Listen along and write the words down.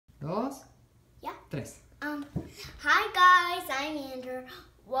dos, Yeah. tres. Hi guys, I'm Andrew.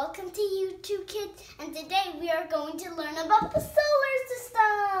 Welcome to YouTube Kids, and today we are going to learn about the solar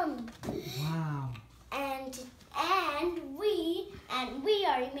system. Wow. And we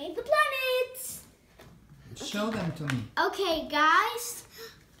already made the planets. Show them to me. Okay, guys.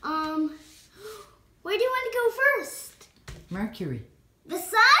 Where do you want to go first? Mercury. The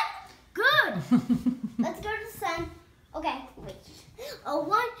sun? Good. Let's go to the sun. Okay, wait.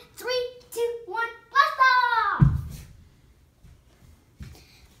 1, 3, 2, 1, blast off!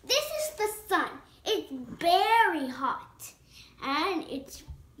 This is the sun. It's very hot and it's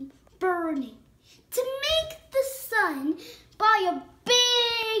burning. To make the sun by a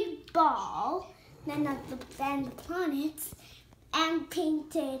big ball, then the planets, and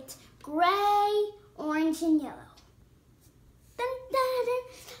paint it gray, orange, and yellow.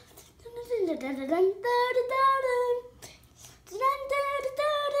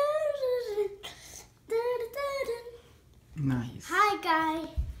 Nice. Hi guys.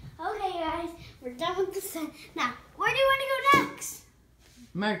 Okay guys, we're done with the sun. Now, where do you want to go next?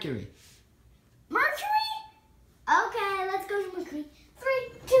 Mercury. Mercury? Okay, let's go to Mercury.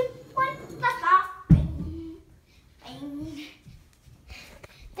 3, 2, 1, blast off. Bang. Bang.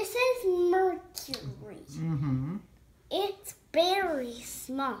 This is Mercury. Mm-hmm. It's very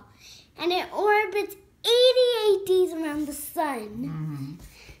small, and it orbits 88 days around the sun. Mm-hmm.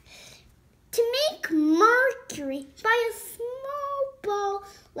 To make Mercury, buy a small ball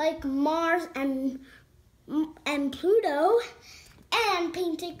like Mars and Pluto, and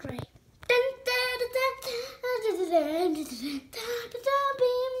paint it gray.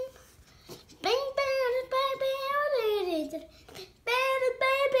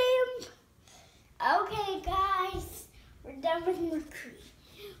 Okay, guys, we're done with Mercury.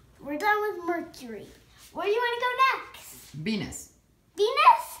 We're done with Mercury. Where do you want to go next? Venus.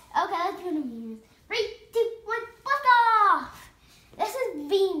 Venus? Okay, let's go to Venus. 3, 2, 1, blast off! This is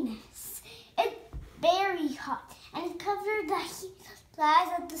Venus. It's very hot and it covers the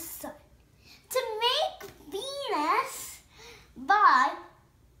size of the sun. To make Venus, buy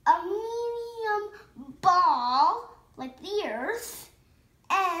a medium ball like the Earth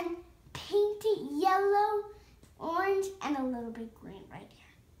and paint it yellow, orange, and a little bit green right here.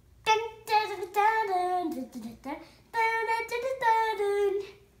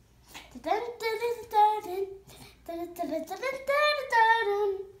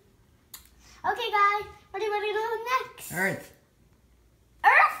 Okay, guys, what do you want to do next? Earth.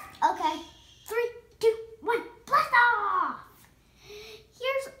 Earth? Okay. 3, 2, 1, blast off!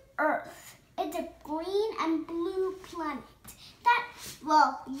 Here's Earth. It's a green and blue planet.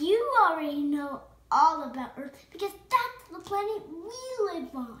 You already know all about Earth because that's the planet we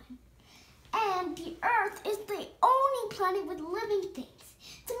live on. And the Earth is the only planet with living things.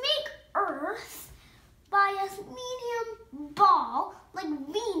 To make Earth, buy a medium ball like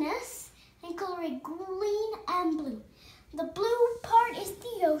Venus and color it green and blue. The blue part is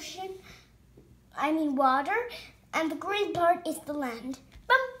the ocean, water, and the green part is the land.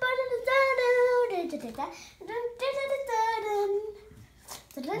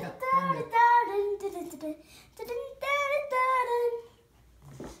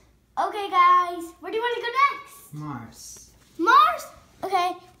 Okay, guys, where do you want to go next? Mars. Mars?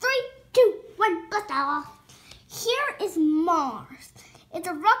 Okay, 3, 2, 1, blast off. Here is Mars. It's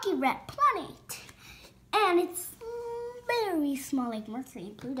a rocky red planet, and it's very small like Mercury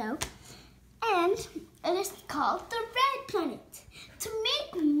and Pluto, and it is called the red planet. To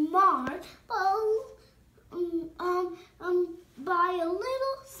make Mars, buy a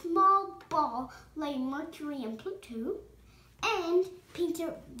little small ball like Mercury and Pluto, and paint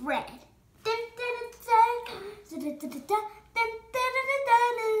it red.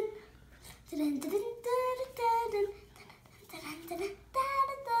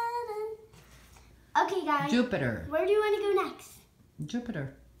 Okay, guys. Jupiter. Where do you want to go next?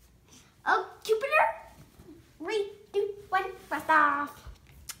 Jupiter. Oh, Jupiter. 3, 2, 1, blast off.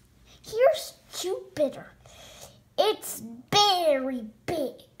 Here's Jupiter. It's very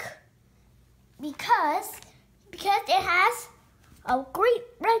big because it has a great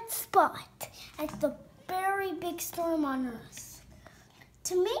red spot. It's a very big storm on Earth.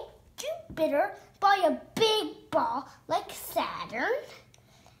 To make Jupiter, buy a big ball like Saturn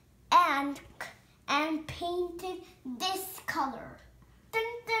and paint it this color.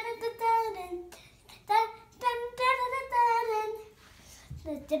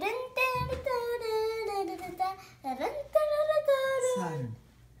 Saturn.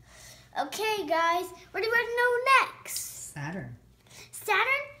 Okay, guys, what do you want to know next? Saturn.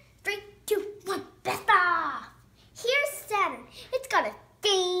 Saturn, 3, 2, 1, blast off! Here's Saturn. It's got a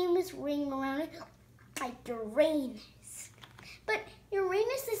famous this ring around it like Uranus. But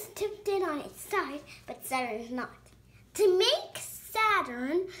Uranus is tilted on its side, but Saturn is not. To make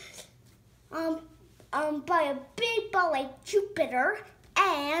Saturn, buy a big ball like Jupiter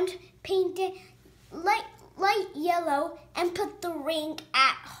and paint it light yellow and put the ring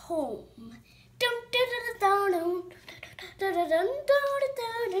at home.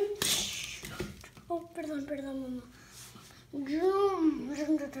 Oh, perdón.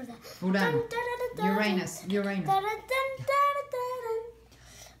 Urano. Uranus.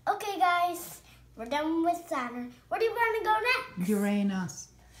 Okay, guys, we're done with Saturn. Where are you going to go next? Uranus.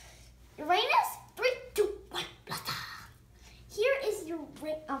 Uranus? 3, 2, 1, blast off. Here is your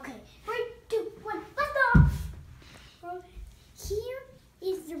ring. Okay, 3, 2, 1, blast off. Here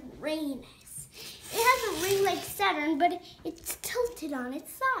is Uranus. It has a ring like Saturn, but it's tilted on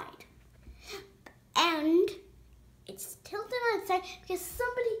its side. And it's tilted on its side because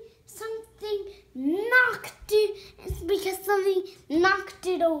something knocked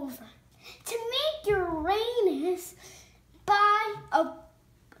it over. To make Uranus, buy a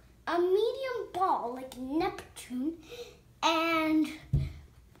medium ball like Neptune and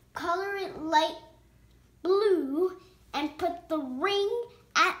color it light blue and put the ring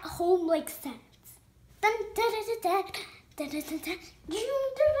at home like Saturn.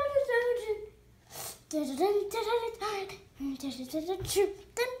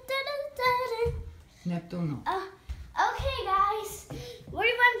 Neptuno. Okay, guys, where do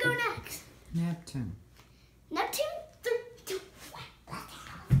you want to go next? Neptune. Neptune. 3, 2, 1.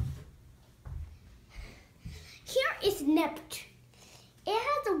 Here is Neptune.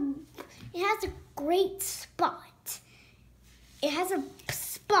 It has a great spot. It has a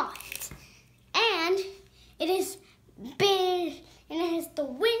spot, and it is big, and it has the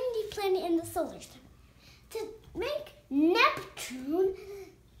windy planet in the solar system. To make Neptune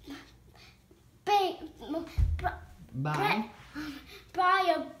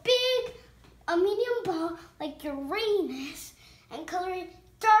buy a medium ball like Uranus and color it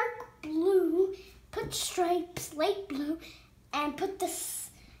dark blue. Put stripes light blue and put the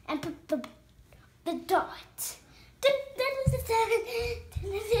dot.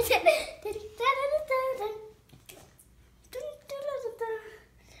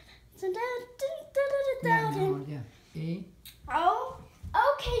 Yeah. E. Oh,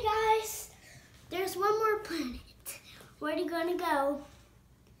 okay, guys. There's one more planet. Where are you gonna go?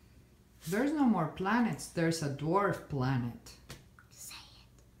 There's no more planets. There's a dwarf planet. Say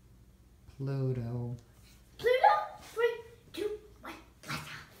it. Pluto. Pluto. 3, 2, 1. Blast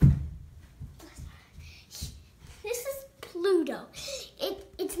off. This is Pluto.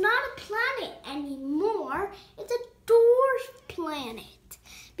 It's not a planet anymore. It's a dwarf planet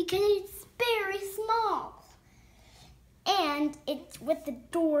because it's very small. And it's with the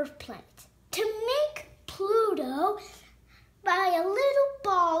dwarf planet. To make Pluto, buy a little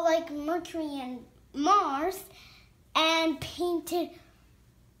ball like Mercury and Mars and paint it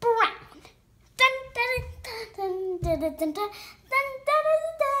brown.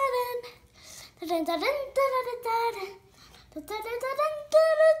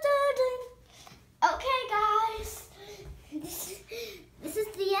 Okay, guys, this is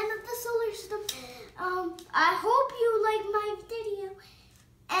the end of the solar system. I hope